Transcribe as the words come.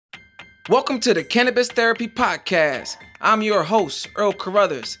Welcome to the Cannabis Therapy Podcast. I'm your host, Earl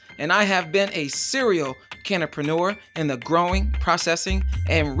Carruthers, and I have been a serial cannapreneur in the growing, processing,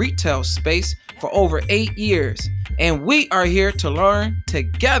 and retail space for over 8 years. And we are here to learn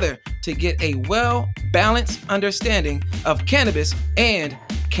together to get a well-balanced understanding of cannabis and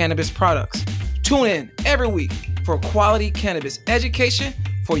cannabis products. Tune in every week for quality cannabis education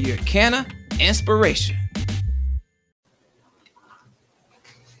for your canna inspiration.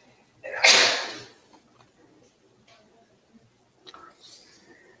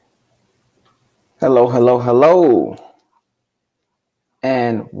 Hello.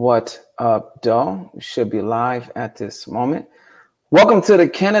 And what up, doll? We should be live at this moment. Welcome to the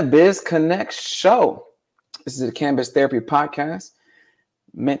Cannabis Connect show. This is the Cannabis Therapy Podcast,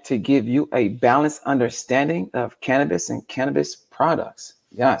 meant to give you a balanced understanding of cannabis and cannabis products.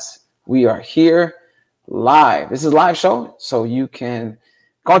 Yes, we are here live. This is a live show, so you can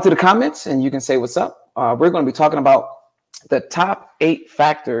go into the comments and you can say what's up. We're going to be talking about the top 8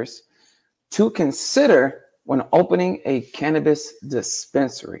 factors to consider when opening a cannabis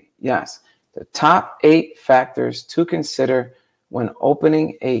dispensary. Yes, the top 8 factors to consider when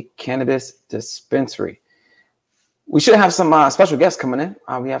opening a cannabis dispensary. We should have some special guests coming in.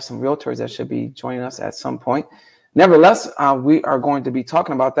 We have some realtors that should be joining us at some point. Nevertheless, we are going to be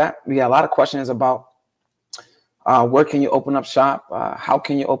talking about that. We got a lot of questions about where can you open up shop, how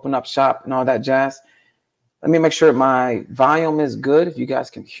can you open up shop, and all that jazz. Let me make sure my volume is good. If you guys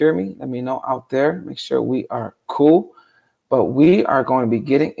can hear me, let me know out there. Make sure we are cool. But we are going to be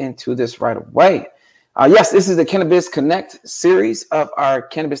getting into this right away. Yes, this is the Cannabis Connect series of our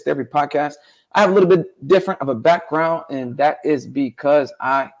Cannabis Therapy Podcast. I have a little bit different of a background, and that is because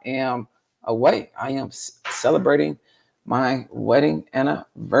I am away. I am celebrating my wedding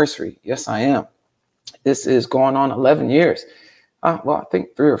anniversary. Yes, I am. This is going on 11 years. Well, I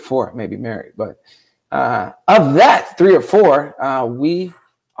think 3 or 4 maybe married, but of that 3 or 4, we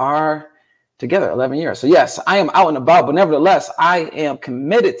are together 11 years. So yes, I am out and about, but nevertheless, I am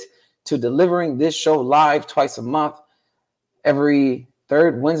committed to delivering this show live twice a month, every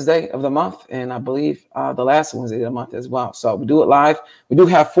 3rd Wednesday of the month, and I believe the last Wednesday of the month as well. So we do it live. We do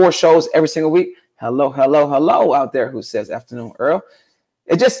have 4 shows every single week. Hello out there who says afternoon, Earl.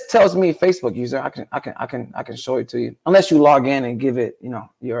 It just tells me Facebook user. I can show it to you unless you log in and give it,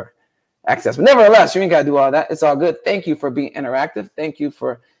 your access. But nevertheless, you ain't got to do all that. It's all good. Thank you for being interactive. Thank you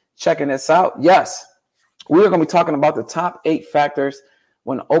for checking this out. Yes, we're going to be talking about the top 8 factors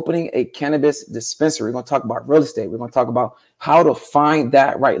when opening a cannabis dispensary. We're going to talk about real estate. We're going to talk about how to find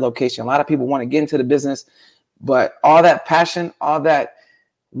that right location. A lot of people want to get into the business, but all that passion, all that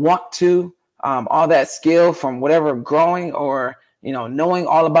want to, all that skill from whatever growing or, knowing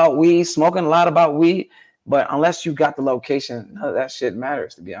all about weed, smoking a lot about weed. But unless you got the location, none of that shit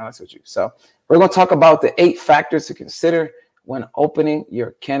matters, to be honest with you. So we're going to talk about the 8 factors to consider when opening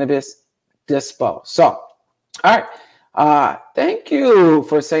your cannabis dispo. So, all right. Thank you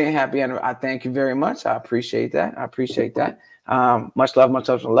for saying happy anniversary. I thank you very much. I appreciate that. Much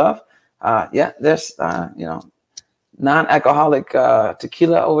love. Yeah, there's, non-alcoholic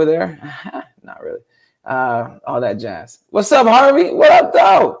tequila over there. Not really. All that jazz. What's up, Harvey? What up,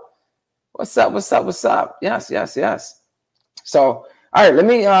 though? What's up? Yes. So, all right, let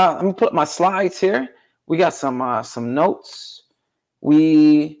me put up my slides here. We got some notes.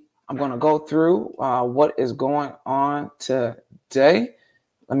 I'm going to go through what is going on today.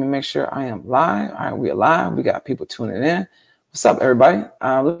 Let me make sure I am live. All right, we are live. We got people tuning in. What's up, everybody?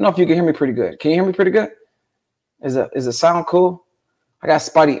 Let me know if you can hear me pretty good. Can you hear me pretty good? Is the sound cool? I got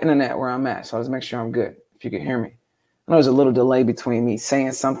spotty internet where I'm at, so let's make sure I'm good. If you can hear me. I know there's a little delay between me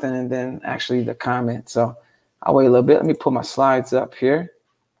saying something and then actually the comment. So I'll wait a little bit. Let me put my slides up here.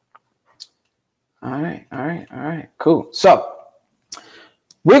 All right. Cool. So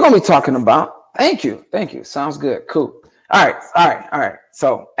we're going to be talking about, thank you. Sounds good. Cool. All right.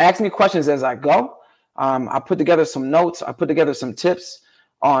 So ask me questions as I go. I put together some notes. I put together some tips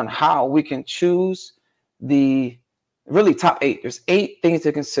on how we can choose the really top 8. There's 8 things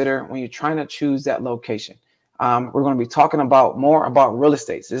to consider when you're trying to choose that location. We're going to be talking more about real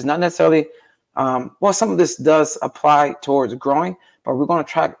estate. It's not necessarily, some of this does apply towards growing, but we're going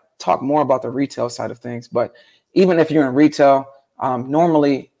to try to talk more about the retail side of things. But even if you're in retail,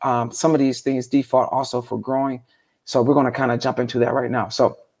 normally some of these things default also for growing. So we're going to kind of jump into that right now.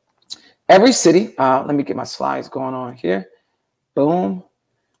 So every city, let me get my slides going on here. Boom,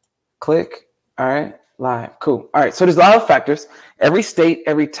 click. All right, live. Cool. All right. So there's a lot of factors. Every state,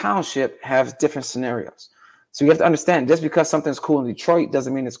 every township has different scenarios. So you have to understand, just because something's cool in Detroit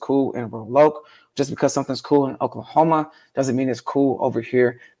doesn't mean it's cool in Roanoke Just because something's cool in Oklahoma doesn't mean it's cool over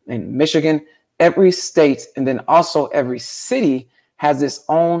here in Michigan. Every state and then also every city has its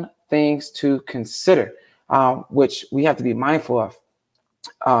own things to consider, which we have to be mindful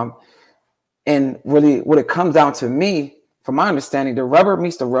of. And really what it comes down to me, from my understanding, the rubber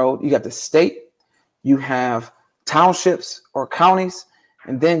meets the road. You got the state, you have townships or counties,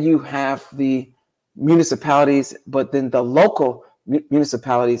 and then you have the municipalities, but then the local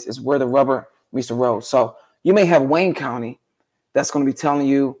municipalities is where the rubber meets the road. So you may have Wayne County that's going to be telling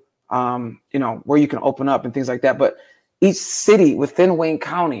you, where you can open up and things like that. But each city within Wayne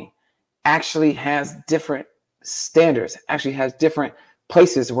County actually has different standards, actually has different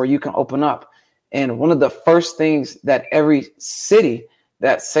places where you can open up. And one of the first things that every city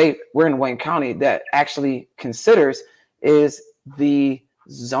that say we're in Wayne County that actually considers is the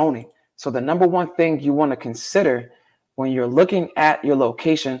zoning. So the number one thing you want to consider when you're looking at your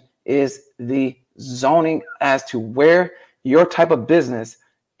location is the zoning as to where your type of business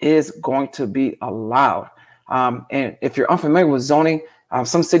is going to be allowed. And if you're unfamiliar with zoning,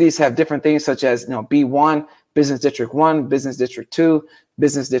 some cities have different things such as B1, Business District 1, Business District 2,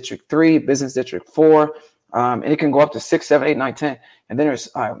 Business District 3, Business District 4, and it can go up to 6, 7, 8, 9, 10. And then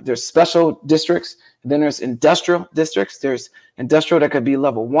there's special districts. And then there's industrial districts. There's industrial that could be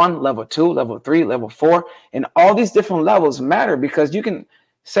level 1, level 2, level 3, level 4. And all these different levels matter because you can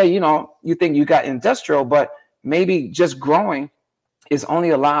say, you think you got industrial, but maybe just growing is only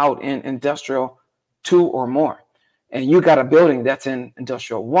allowed in industrial 2 or more. And you got a building that's in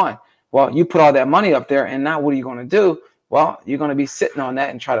industrial 1. Well, you put all that money up there, and now what are you going to do? Well, you're going to be sitting on that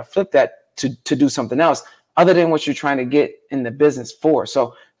and try to flip that to do something else other than what you're trying to get in the business for.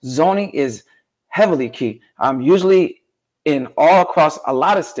 So zoning is heavily key. Usually in all across a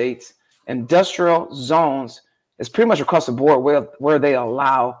lot of states, industrial zones is pretty much across the board where they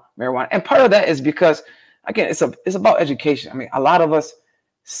allow marijuana. And part of that is because, again, it's about education. I mean, a lot of us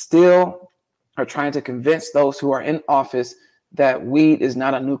still are trying to convince those who are in office that weed is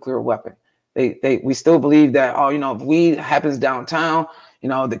not a nuclear weapon. We still believe that, if weed happens downtown,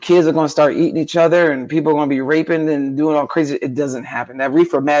 the kids are going to start eating each other and people are going to be raping and doing all crazy. It doesn't happen. That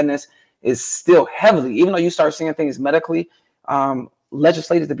reefer madness is still heavily, even though you start seeing things medically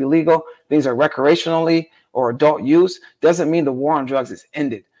legislated to be legal, things are recreationally or adult use, doesn't mean the war on drugs is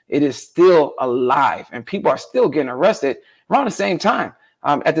ended. It is still alive and people are still getting arrested around the same time,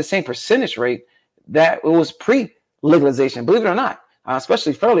 at the same percentage rate that it was pre-legalization, believe it or not.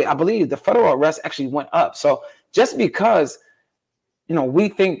 Especially federally, I believe the federal arrest actually went up. So just because, we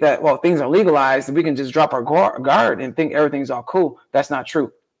think that, things are legalized and we can just drop our guard and think everything's all cool, that's not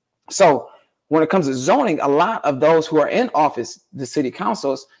true. So when it comes to zoning, a lot of those who are in office, the city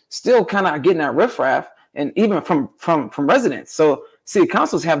councils, still kind of getting that riffraff, and even from residents. So city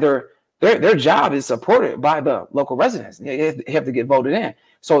councils have their job is supported by the local residents. They have to get voted in.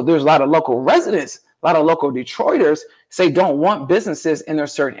 So there's a lot of local residents, a lot of local Detroiters say don't want businesses in their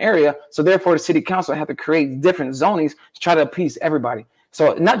certain area. So therefore, the city council have to create different zonings to try to appease everybody.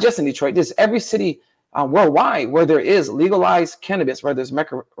 So not just in Detroit, there's every city worldwide where there is legalized cannabis, whether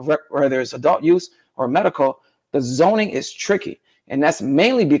there's adult use or medical, the zoning is tricky. And that's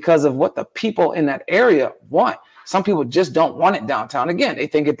mainly because of what the people in that area want. Some people just don't want it downtown. Again, they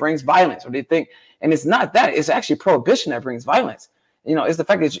think it brings violence, or they think, and it's not that, it's actually prohibition that brings violence. It's the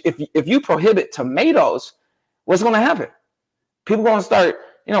fact that if you prohibit tomatoes, what's going to happen? People are going to start,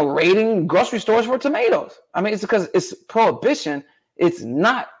 raiding grocery stores for tomatoes. I mean, it's because it's prohibition. It's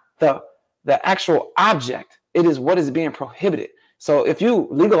not the actual object. It is what is being prohibited. So if you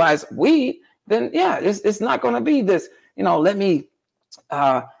legalize weed, then yeah, it's not going to be this, let me,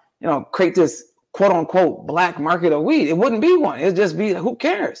 create this quote unquote black market of weed. It wouldn't be one. It'd just be, who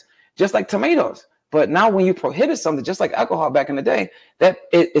cares? Just like tomatoes. But now when you prohibit something, just like alcohol back in the day, that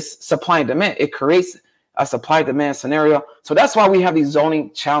it's supply and demand. It creates a supply demand scenario. So that's why we have these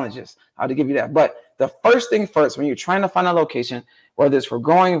zoning challenges. To give you that. But the first thing first, when you're trying to find a location, whether it's for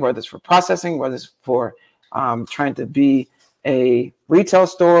growing, whether it's for processing, whether it's for trying to be a retail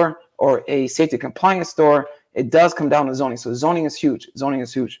store or a safety compliance store, it does come down to zoning. So zoning is huge. Zoning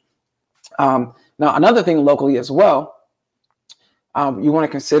is huge. Now, another thing locally as well, you want to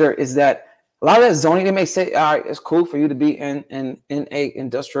consider is that a lot of that zoning, they may say, all right, it's cool for you to be in a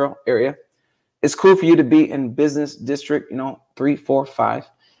industrial area. It's cool for you to be in business district, 3, 4, 5.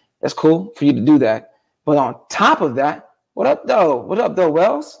 That's cool for you to do that. But on top of that, what up, though? What up, though,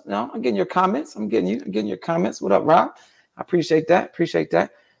 Wells? I'm getting your comments. I'm getting your comments. What up, Rob? I appreciate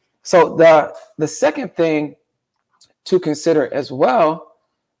that. So the second thing to consider as well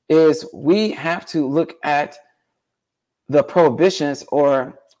is we have to look at the prohibitions,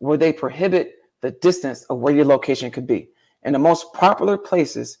 or where they prohibit the distance of where your location could be. And the most popular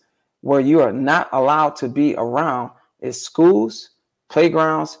places where you are not allowed to be around is schools,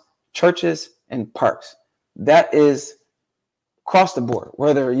 playgrounds, churches, and parks. That is across the board,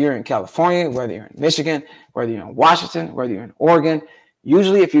 whether you're in California, whether you're in Michigan, whether you're in Washington, whether you're in Oregon.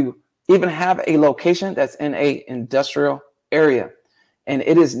 Usually if you even have a location that's in a industrial area and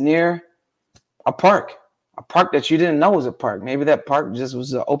it is near a park that you didn't know was a park. Maybe that park just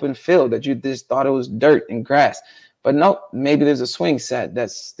was an open field that you just thought it was dirt and grass. But no, maybe there's a swing set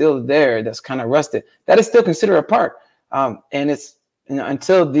that's still there, that's kind of rusted. That is still considered a park. And it's,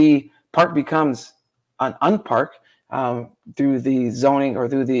 until the park becomes an unpark through the zoning or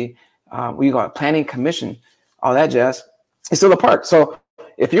through the what you call it, planning commission, all that jazz, it's still a park. So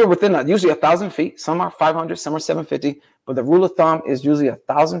if you're within usually 1,000 feet, some are 500, some are 750, but the rule of thumb is usually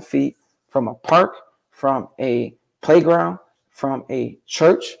 1,000 feet from a park, from a playground, from a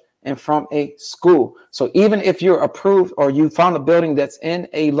church, and from a school. So even if you're approved or you found a building that's in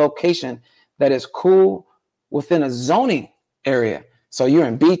a location that is cool within a zoning area, so you're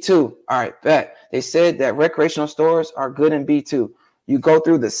in B2, all right, bet. They said that recreational stores are good in B2. You go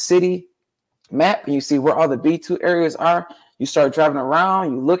through the city map and you see where all the B2 areas are. You start driving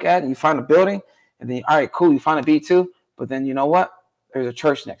around, you look at it, you find a building, and then, all right, cool, you find a B2, but then you know what? There's a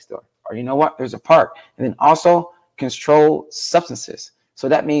church next door. Or you know what? There's a park. And then also controlled substances. So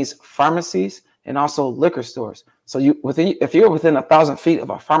that means pharmacies and also liquor stores. So if you're within 1,000 feet of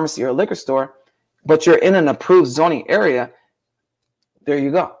a pharmacy or a liquor store, but you're in an approved zoning area, there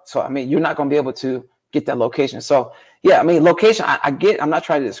you go. So, I mean, you're not going to be able to get that location. So, yeah, I mean, location, I'm not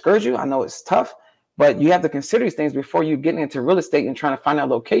trying to discourage you. I know it's tough, but you have to consider these things before you get into real estate and trying to find a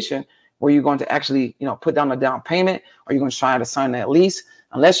location where you're going to actually, put down a down payment, or you're going to try to sign that lease.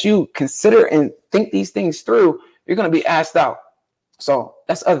 Unless you consider and think these things through, you're going to be asked out. So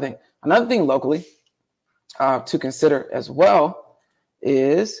that's the other thing. Another thing locally to consider as well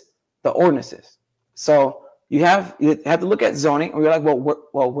is the ordinances. So you have to look at zoning, and you're like,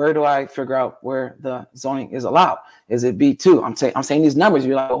 well, where do I figure out where the zoning is allowed? Is it B2? I'm saying these numbers.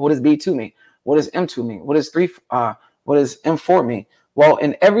 You're like, well, what does B2 mean? What does M2 mean? What does what does M4 mean? Well,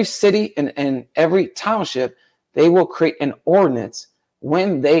 in every city and in every township, they will create an ordinance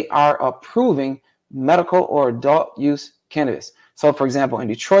when they are approving medical or adult use cannabis. So, for example, in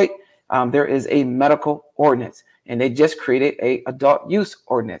Detroit, there is a medical ordinance, and they just created a adult use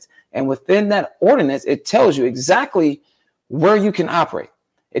ordinance. And within that ordinance, it tells you exactly where you can operate.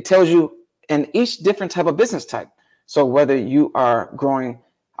 It tells you in each different type of business type. So whether you are growing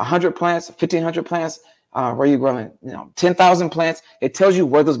 100 plants, 1,500 plants, where you're growing 10,000 plants, it tells you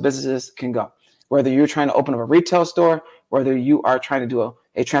where those businesses can go. Whether you're trying to open up a retail store, whether you are trying to do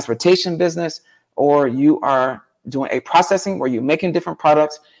a transportation business, or you are doing a processing where you're making different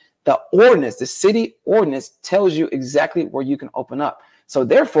products, the ordinance, the city ordinance tells you exactly where you can open up. So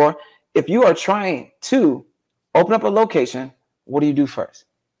therefore, if you are trying to open up a location, what do you do first?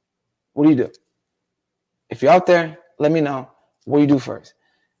 What do you do? If you're out there, let me know. What do you do first?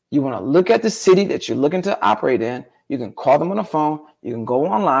 You want to look at the city that you're looking to operate in. You can call them on the phone. You can go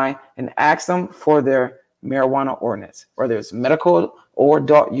online and ask them for their marijuana ordinance, whether it's medical or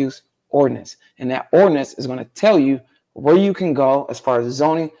adult use ordinance. And that ordinance is going to tell you where you can go as far as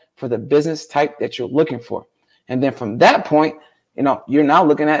zoning for the business type that you're looking for. And then from that point, you're now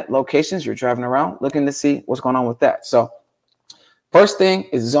looking at locations, you're driving around, looking to see what's going on with that. So first thing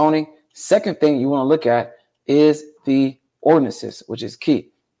is zoning. Second thing you want to look at is the ordinances, which is key.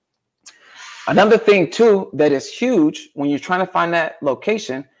 Another thing too that is huge when you're trying to find that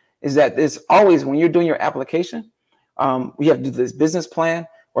location is that there's always, when you're doing your application, you have to do this business plan,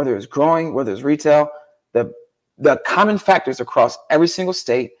 whether it's growing, whether it's retail. The common factors across every single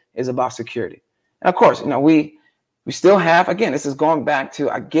state is about security. And of course, we still have, again, this is going back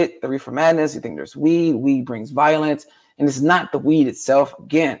to, I get the reefer madness. You think there's weed brings violence, and it's not the weed itself.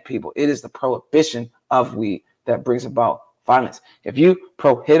 Again, people, it is the prohibition of weed that brings about violence. If you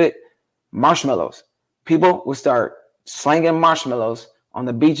prohibit marshmallows, people will start slinging marshmallows on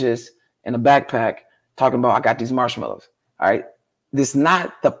the beaches in a backpack, talking about, I got these marshmallows. All right. This is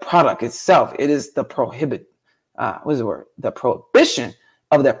not the product itself. It is the the prohibition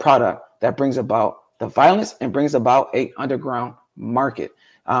of that product that brings about the violence and brings about a underground market.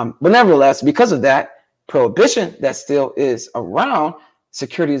 But nevertheless, because of that prohibition that still is around,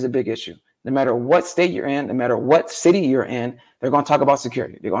 security is a big issue. No matter what state you're in, no matter what city you're in, they're going to talk about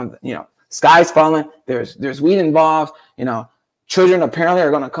security. They're going to, sky's falling. There's weed involved. Children apparently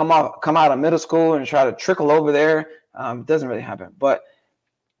are going to come out of middle school and try to trickle over there. It doesn't really happen, but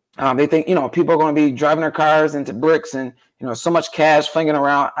they think, people are going to be driving their cars into bricks and, so much cash flinging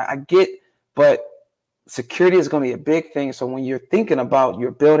around. I get but security is going to be a big thing. So when you're thinking about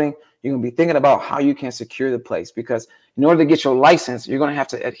your building, you're going to be thinking about how you can secure the place, because in order to get your license, you're going to have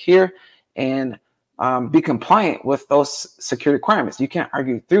to adhere and be compliant with those security requirements. You can't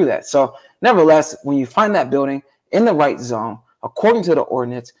argue through that. So nevertheless, when you find that building in the right zone, according to the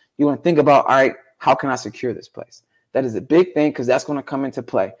ordinance, you want to think about, all right, how can I secure this place? That is a big thing, because that's going to come into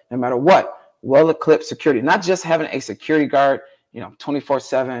play no matter what. Well-equipped security, not just having a security guard,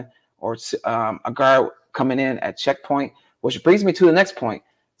 24/7, or a guard coming in at checkpoint, which brings me to the next point.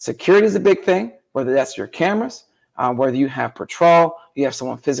 Security is a big thing, whether that's your cameras, whether you have patrol, you have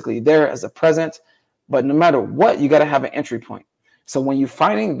someone physically there as a presence, but no matter what, you got to have an entry point. So when you're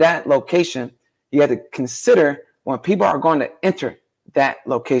finding that location, you have to consider when people are going to enter that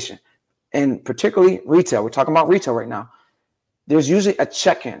location, and particularly retail. We're talking about retail right now. There's usually a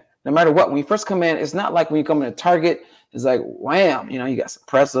check-in. No matter what, when you first come in, it's not like when you come into Target, it's like, wham, you got some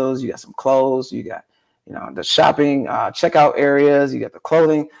pretzels, you got some clothes, you got, the shopping checkout areas, you got the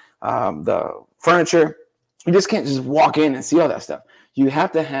clothing, the furniture. You just can't just walk in and see all that stuff. You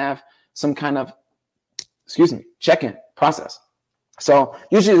have to have some kind of, check-in process. So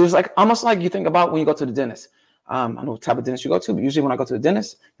usually there's almost like you think about when you go to the dentist. I don't know what type of dentist you go to, but usually when I go to the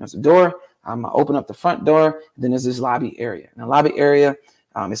dentist, there's a door. I open up the front door, and then there's this lobby area. And the lobby area,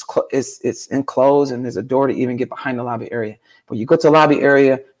 it's enclosed, and there's a door to even get behind the lobby area. But you go to the lobby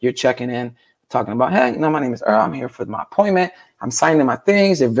area, you're checking in, talking about, hey, my name is Earl. I'm here for my appointment. I'm signing my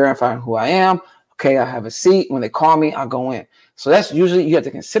things. They're verifying who I am. Okay, I have a seat. When they call me, I'll go in. So that's usually, you have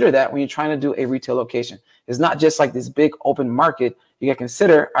to consider that when you're trying to do a retail location. It's not just like this big open market. You got to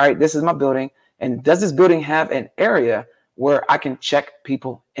consider, all right, this is my building. And does this building have an area where I can check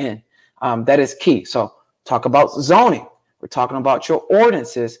people in? That is key. So talk about zoning. We're talking about your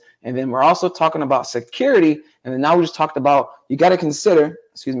ordinances. And then we're also talking about security. And then now we just talked about, you got to consider,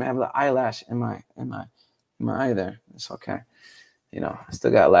 I have the eyelash in my eye there. It's okay. I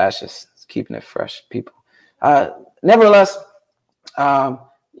still got lashes. It's keeping it fresh, people. Nevertheless, then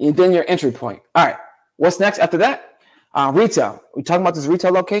your entry point. All right. What's next after that? Retail. We're talking about this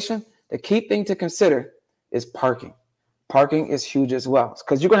retail location. The key thing to consider is parking. Parking is huge as well,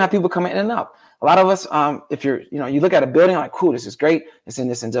 because you're going to have people coming in and out. A lot of us, if you're, you look at a building like, cool, this is great. It's in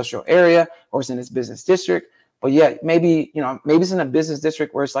this industrial area, or it's in this business district. But yeah, maybe it's in a business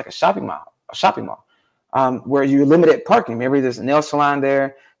district where it's like a shopping mall, where you're limited parking. Maybe there's a nail salon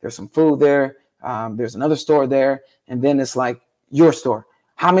there. There's some food there. There's another store there. And then it's like your store.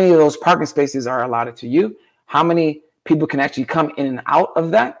 How many of those parking spaces are allotted to you? How many people can actually come in and out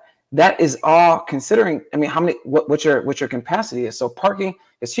of that? That is all considering, what your capacity is. So parking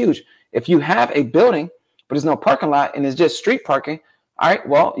is huge. If you have a building, but there's no parking lot and it's just street parking, all right,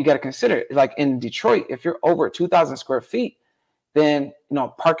 well, you got to consider it. Like in Detroit, if you're over 2,000 square feet, then,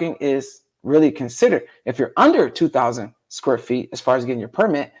 parking is really considered. If you're under 2,000 square feet, as far as getting your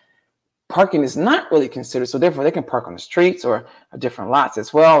permit, parking is not really considered. So therefore they can park on the streets or different lots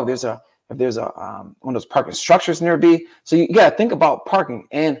as well. If there's a one of those parking structures nearby. So you got to think about parking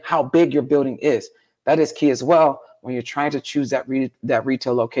and how big your building is. That is key as well when you're trying to choose that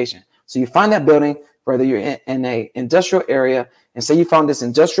retail location. So you find that building, whether you're in a industrial area, and say you found this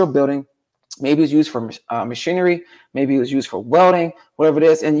industrial building, maybe it's used for machinery, maybe it was used for welding, whatever it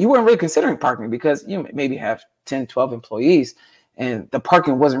is, and you weren't really considering parking because you maybe have 10, 12 employees, and the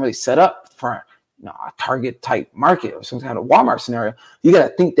parking wasn't really set up for a Target type market or some kind of Walmart scenario. You got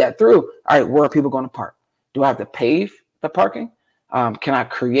to think that through. All right, where are people going to park? Do I have to pave the parking? Can I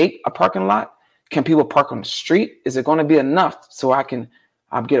create a parking lot? Can people park on the street? Is it going to be enough so I can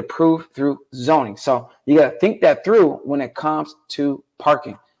get approved through zoning? So you got to think that through when it comes to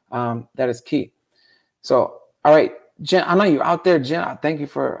parking. That is key. So, all right, Jen, I know you're out there, Jen. I thank you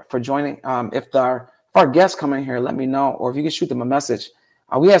for joining. If our guests come in here, let me know, or if you can shoot them a message.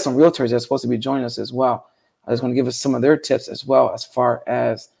 We have some realtors that's supposed to be joining us as well. I was going to give us some of their tips as well as far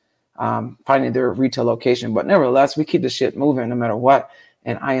as finding their retail location. But nevertheless, we keep the shit moving no matter what.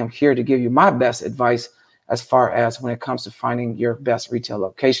 And I am here to give you my best advice as far as when it comes to finding your best retail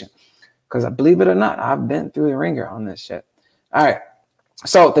location. Because believe it or not, I've been through the ringer on this shit. All right.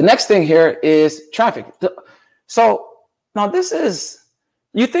 So the next thing here is traffic. So now this is,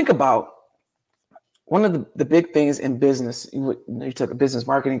 you think about one of the big things in business. You took a business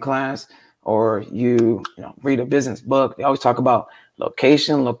marketing class, or you read a business book. They always talk about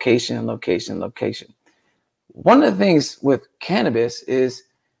location, location, location, location. One of the things with cannabis is,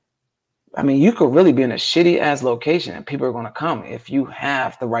 you could really be in a shitty ass location and people are going to come if you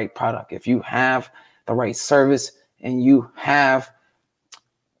have the right product, if you have the right service, and you have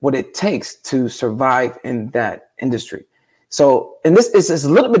what it takes to survive in that industry. So, and this is a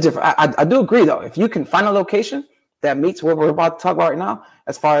little bit different. I do agree though. If you can find a location that meets what we're about to talk about right now,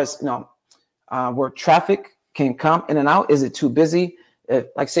 as far as, where traffic can come in and out, is it too busy?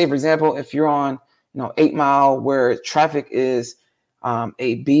 Like say, for example, if you're on, 8 Mile where traffic is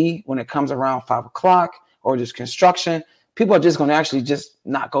a B when it comes around 5 o'clock, or just construction, people are just going to actually just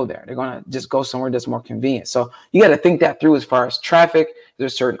not go there. They're going to just go somewhere that's more convenient. So you got to think that through as far as traffic.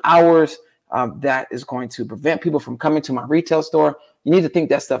 There's certain hours that is going to prevent people from coming to my retail store. You need to think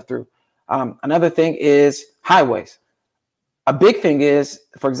that stuff through. Another thing is highways. A big thing is,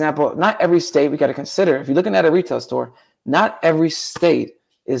 for example, not every state, we got to consider, if you're looking at a retail store, not every state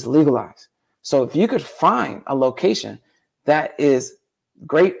is legalized. So if you could find a location that is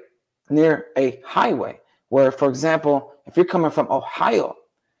great near a highway, where, for example, if you're coming from Ohio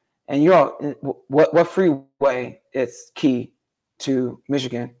and you're what freeway is key to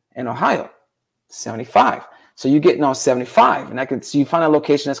Michigan and Ohio? 75. So you're getting on 75, and so you find a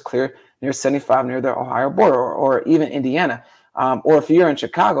location that's clear near 75, near the Ohio border, or even Indiana. Or if you're in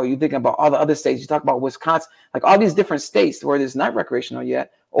Chicago, you're thinking about all the other states. You talk about Wisconsin, like all these different states where there's not recreational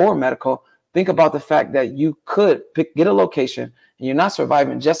yet or medical. Think about the fact that you could get a location and you're not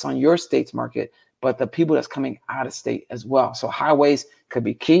surviving just on your state's market, but the people that's coming out of state as well. So highways could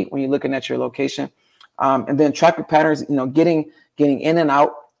be key when you're looking at your location. And then traffic patterns, getting in and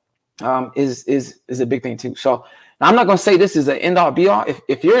out is a big thing too. So now I'm not going to say this is an end all be all.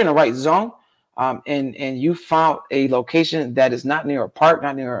 If you're in the right zone, and you found a location that is not near a park,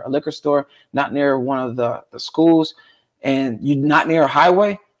 not near a liquor store, not near one of the schools, and you're not near a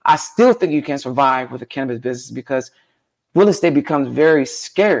highway, I still think you can survive with a cannabis business, because real estate becomes very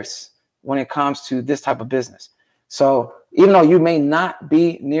scarce when it comes to this type of business. So even though you may not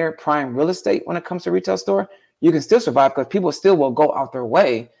be near prime real estate when it comes to retail store, you can still survive, because people still will go out their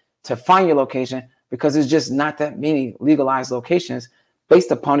way to find your location, because there's just not that many legalized locations, based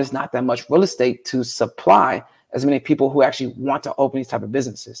upon there's not that much real estate to supply as many people who actually want to open these type of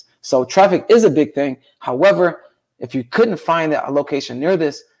businesses. So traffic is a big thing. However, if you couldn't find a location near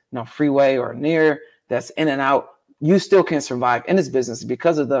this freeway or near that's in and out, you still can survive in this business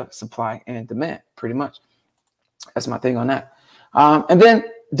because of the supply and demand, pretty much. That's my thing on that. And then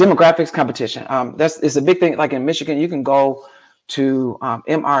demographics, competition. It's a big thing. Like in Michigan, you can go to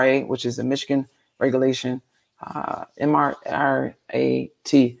MRA, which is the Michigan regulation, MRAT,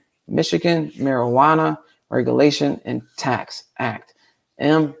 Michigan Marijuana Regulation and Tax Act,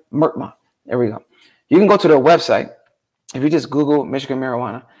 MRTA. There we go. You can go to their website. If you just Google Michigan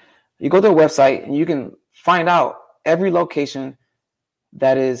marijuana, you go to their website and you can find out every location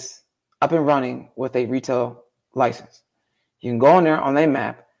that is up and running with a retail license. You can go in there on their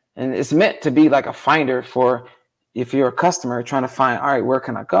map, and it's meant to be like a finder for if you're a customer trying to find, all right, where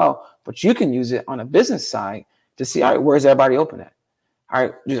can I go? But you can use it on a business side to see, all right, where's everybody open at? All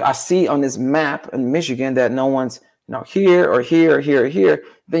right, I see on this map in Michigan that no one's here or here or here or here.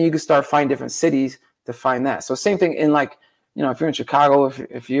 Then you can start finding different cities to find that. So same thing in if you're in Chicago,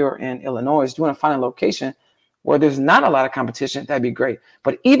 if you're in Illinois, you want to find a location where there's not a lot of competition, that'd be great.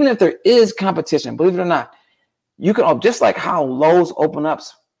 But even if there is competition, believe it or not, you can, just like how Lowe's open up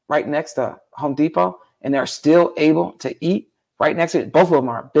right next to Home Depot and they're still able to eat right next to it. Both of them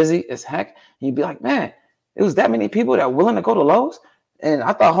are busy as heck. And you'd be like, man, it was that many people that are willing to go to Lowe's. And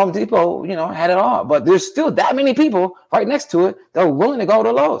I thought Home Depot, had it all, but there's still that many people right next to it that are willing to go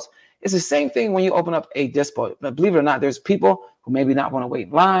to Lowe's. It's the same thing when you open up a dispo. But believe it or not, there's people who maybe not want to wait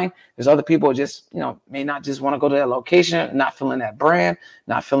in line. There's other people who just, may not just want to go to that location, not feeling that brand,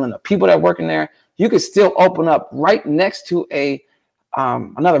 not feeling the people that work in there. You could still open up right next to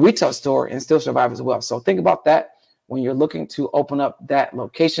another retail store and still survive as well. So think about that when you're looking to open up that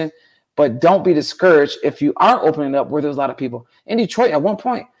location. But don't be discouraged if you are opening up where there's a lot of people. In Detroit, at one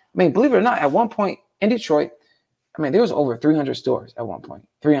point, believe it or not, at one point in Detroit, there was over 300 stores at one point.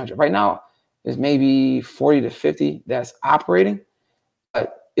 300. Right now, there's maybe 40 to 50 that's operating.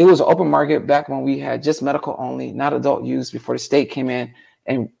 But it was an open market back when we had just medical only, not adult use, before the state came in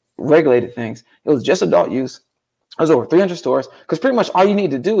and regulated things. It was just adult use. It was over 300 stores, because pretty much all you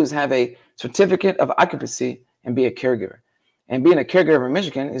need to do is have a certificate of occupancy and be a caregiver. And being a caregiver in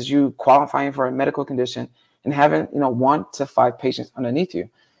Michigan is you qualifying for a medical condition and having 1 to 5 patients underneath you.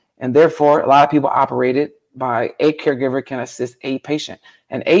 And therefore, a lot of people operated by a caregiver can assist a patient.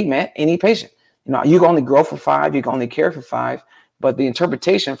 And a meant any patient. You can only grow for 5, you can only care for 5. But the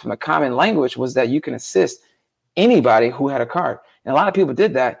interpretation from the common language was that you can assist anybody who had a card. And a lot of people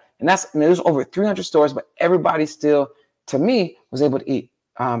did that. And there's over 300 stores, but everybody still, to me, was able to eat.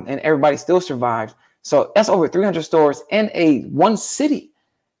 And everybody still survived. So that's over 300 stores in one city.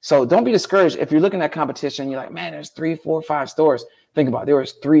 So don't be discouraged if you're looking at competition. You're like, man, there's 3, 4, 5 stores. Think about it. There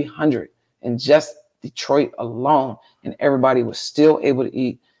was 300 in just Detroit alone, and everybody was still able to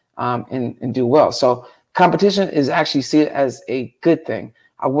eat and do well. So competition is actually see it as a good thing.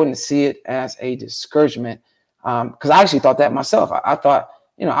 I wouldn't see it as a discouragement, because I actually thought that myself. I thought,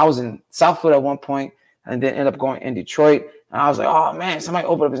 I was in Southfield at one point and then ended up going in Detroit. And I was like, oh man, somebody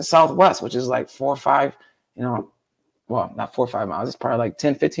opened up in Southwest, which is like 4 or 5, well, not 4 or 5 miles. It's probably like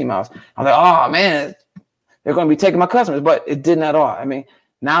 10, 15 miles. I'm like, oh man, they're going to be taking my customers, but it didn't at all. I mean,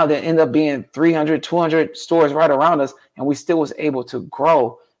 now there end up being 300, 200 stores right around us, and we still was able to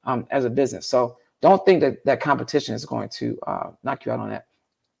grow as a business. So don't think that competition is going to knock you out on that.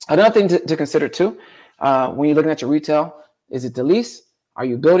 Another thing to consider too, when you're looking at your retail, is it the lease? Are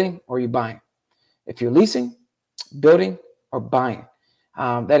you building or are you buying? If you're leasing, building, or buying,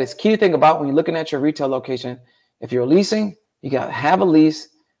 that is key to think about when you're looking at your retail location. If you're leasing, you got to have a lease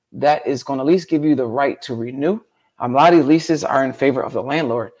that is going to at least give you the right to renew. A lot of these leases are in favor of the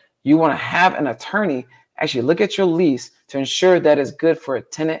landlord. You want to have an attorney actually look at your lease to ensure that it's good for a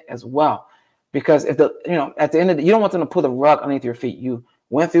tenant as well. Because if at the end of the, you don't want them to pull the rug underneath your feet. You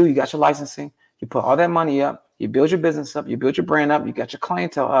went through, you got your licensing, you put all that money up, you build your business up, you build your brand up, you got your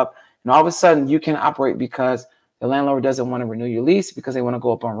clientele up, and all of a sudden you can operate because the landlord doesn't want to renew your lease because they want to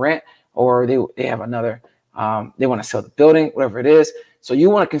go up on rent, or they have another, they want to sell the building, whatever it is. So you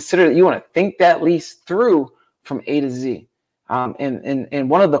want to consider, you want to think that lease through from A to Z. And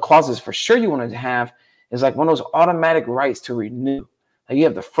one of the clauses for sure you want to have is like one of those automatic rights to renew. Like you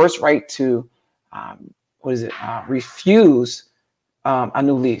have the first right to, refuse a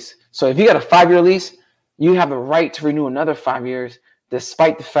new lease. So if you got a 5-year lease, you have the right to renew another 5 years,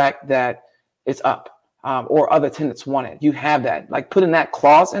 despite the fact that it's up or other tenants want it. You have that. Like putting that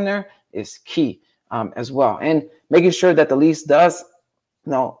clause in there is key as well. And making sure that the lease does,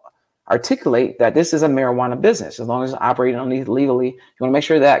 articulate that this is a marijuana business. As long as it's operating legally, you want to make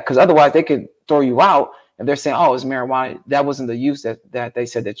sure that, because otherwise they could throw you out if they're saying, oh, it's marijuana. That wasn't the use that they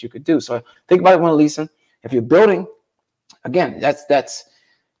said that you could do. So think about it when leasing. If you're building, again, that's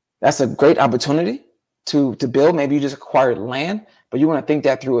a great opportunity to build. Maybe you just acquired land, but you want to think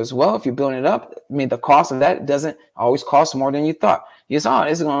that through as well. If you're building it up, I mean, the cost of that doesn't always cost more than you thought. You just,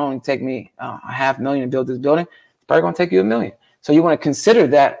 this is going to only take me $500,000 to build this building. It's probably going to take you $1 million. So you want to consider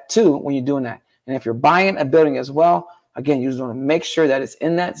that too when you're doing that. And if you're buying a building as well, again, you just want to make sure that it's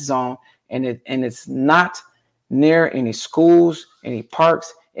in that zone and it's not near any schools, any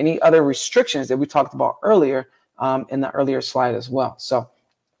parks, any other restrictions that we talked about earlier in the earlier slide as well. So,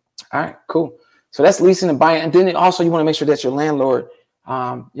 all right, cool. So that's leasing and buying. And then also you want to make sure that your landlord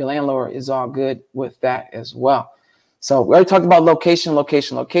is all good with that as well. So we already talked about location.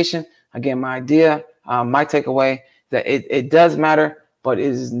 Again, my idea, my takeaway, that it does matter, but it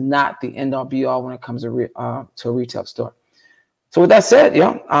is not the end all be all when it comes to a retail store. So with that said,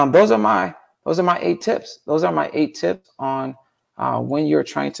 those are my 8 tips. Those are my 8 tips on when you're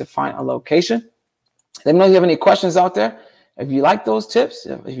trying to find a location. Let me know if you have any questions out there. If you like those tips,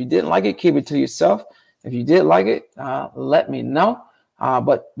 if you didn't like it, keep it to yourself. If you did like it, let me know.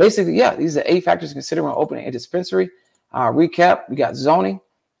 But basically, these are 8 factors to consider when opening a dispensary. Recap: we got zoning.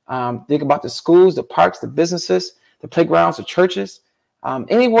 Think about the schools, the parks, the businesses, the playgrounds, the churches,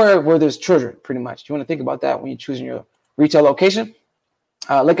 anywhere where there's children, pretty much. You want to think about that when you're choosing your retail location.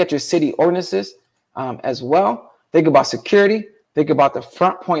 Look at your city ordinances as well. Think about security. Think about the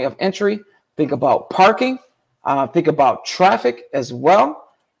front point of entry. Think about parking. Think about traffic as well.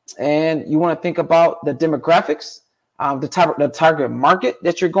 And you want to think about the demographics, the target market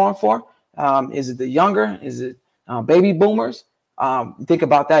that you're going for. Is it the younger? Is it baby boomers? Think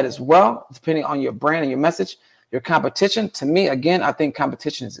about that as well, depending on your brand and your message. Your competition, to me, again, I think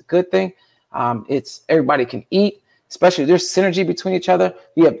competition is a good thing. It's everybody can eat, especially there's synergy between each other.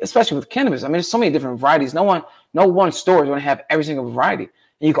 Especially with cannabis. I mean, there's so many different varieties. No one store is going to have every single variety.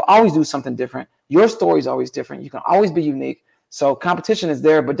 And you can always do something different. Your story is always different. You can always be unique. So competition is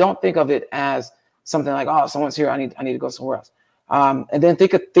there, but don't think of it as something like, oh, someone's here, I need to go somewhere else. And then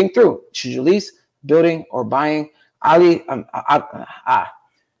think through, should you lease, building, or buying?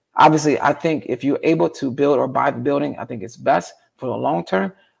 Obviously, I think if you're able to build or buy the building, I think it's best for the long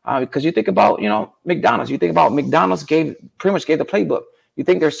term because you think about, McDonald's. You think about McDonald's pretty much gave the playbook. You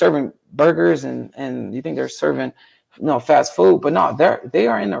think they're serving burgers and you think they're serving, fast food, but no, they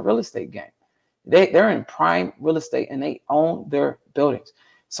are in the real estate game. They're in prime real estate and they own their buildings.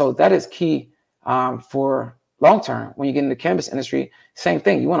 So that is key for long term. When you get in the cannabis industry, same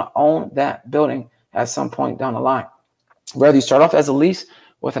thing. You want to own that building at some point down the line. Whether you start off as a lease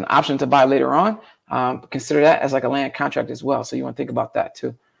with an option to buy later on, consider that as like a land contract as well. So you want to think about that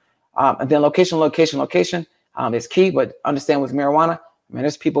too. And then location is key. But understand with marijuana,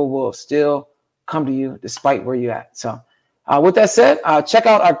 there's people who will still come to you despite where you're at. So with that said, check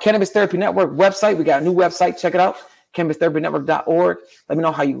out our Cannabis Therapy Network website. We got a new website. Check it out, cannabistherapynetwork.org. Let me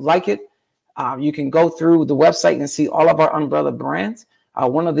know how you like it. You can go through the website and see all of our umbrella brands.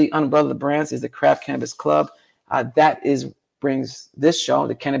 One of the umbrella brands is the Craft Cannabis Club. Brings this show,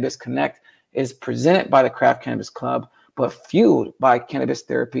 the Cannabis Connect, is presented by the Craft Cannabis Club, but fueled by Cannabis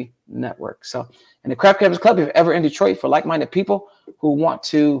Therapy Network. So in the Craft Cannabis Club, if you're ever in Detroit for like-minded people who want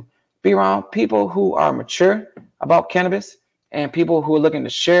to be around people who are mature about cannabis and people who are looking to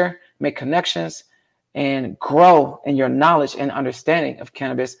share, make connections, and grow in your knowledge and understanding of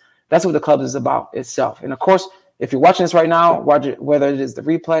cannabis, that's what the club is about itself. And of course, if you're watching this right now, watch it, whether it is the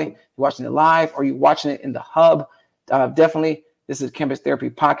replay, you're watching it live, or you're watching it in the hub, definitely, this is Cannabis Therapy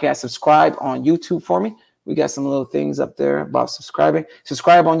Podcast. Subscribe on YouTube for me. We got some little things up there about subscribing.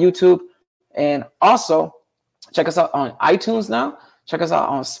 Subscribe on YouTube. And also, check us out on iTunes now. Check us out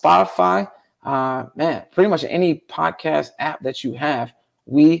on Spotify. Pretty much any podcast app that you have,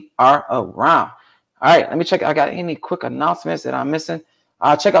 we are around. All right, let me check. I got any quick announcements that I'm missing.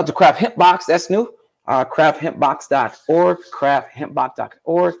 Check out the Craft Hemp Box. That's new. Crafthempbox.org,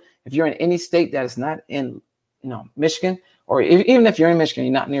 crafthempbox.org. If you're in any state that is not in Michigan, or even if you're in Michigan,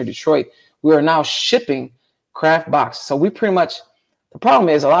 you're not near Detroit, we are now shipping Craft Box. So we pretty much, the problem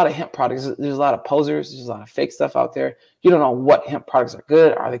is a lot of hemp products, there's a lot of posers, there's a lot of fake stuff out there. You don't know what hemp products are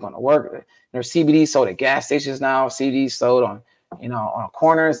good. Are they going to work? There's CBD sold at gas stations now, CBD sold on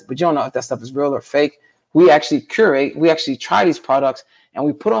corners, but you don't know if that stuff is real or fake. We actually try these products and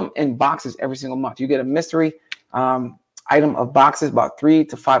we put them in boxes every single month. You get a mystery item of boxes, about 3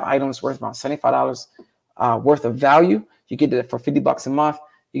 to 5 items worth around $75 worth of value. You get it for $50 a month.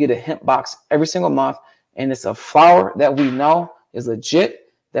 You get a hemp box every single month, and it's a flower that we know is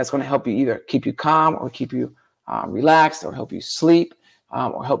legit. That's going to help you either keep you calm or keep you relaxed, or help you sleep,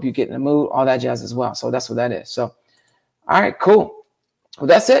 or help you get in the mood, all that jazz as well. So that's what that is. So, all right, cool. Well,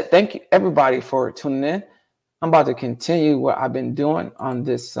 that's it. Thank you everybody for tuning in. I'm about to continue what I've been doing on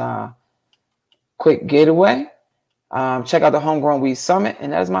this quick getaway. Check out the Homegrown Weed Summit,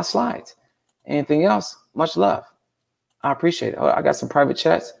 and that is my slides. Anything else? Much love. I appreciate it. Oh, I got some private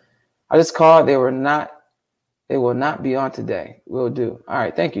chats. I just called. They will not be on today. Will do. All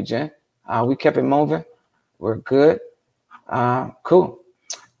right. Thank you, Jen. We kept it moving. We're good. Cool.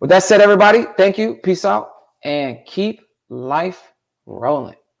 With that said, everybody, thank you. Peace out and keep life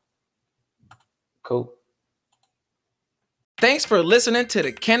rolling. Cool. Thanks for listening to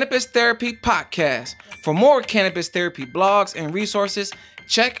the Cannabis Therapy Podcast. For more cannabis therapy blogs and resources,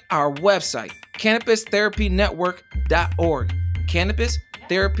 check our website, cannabistherapynetwork.org.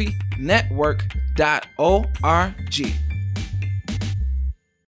 Cannabistherapynetwork.org.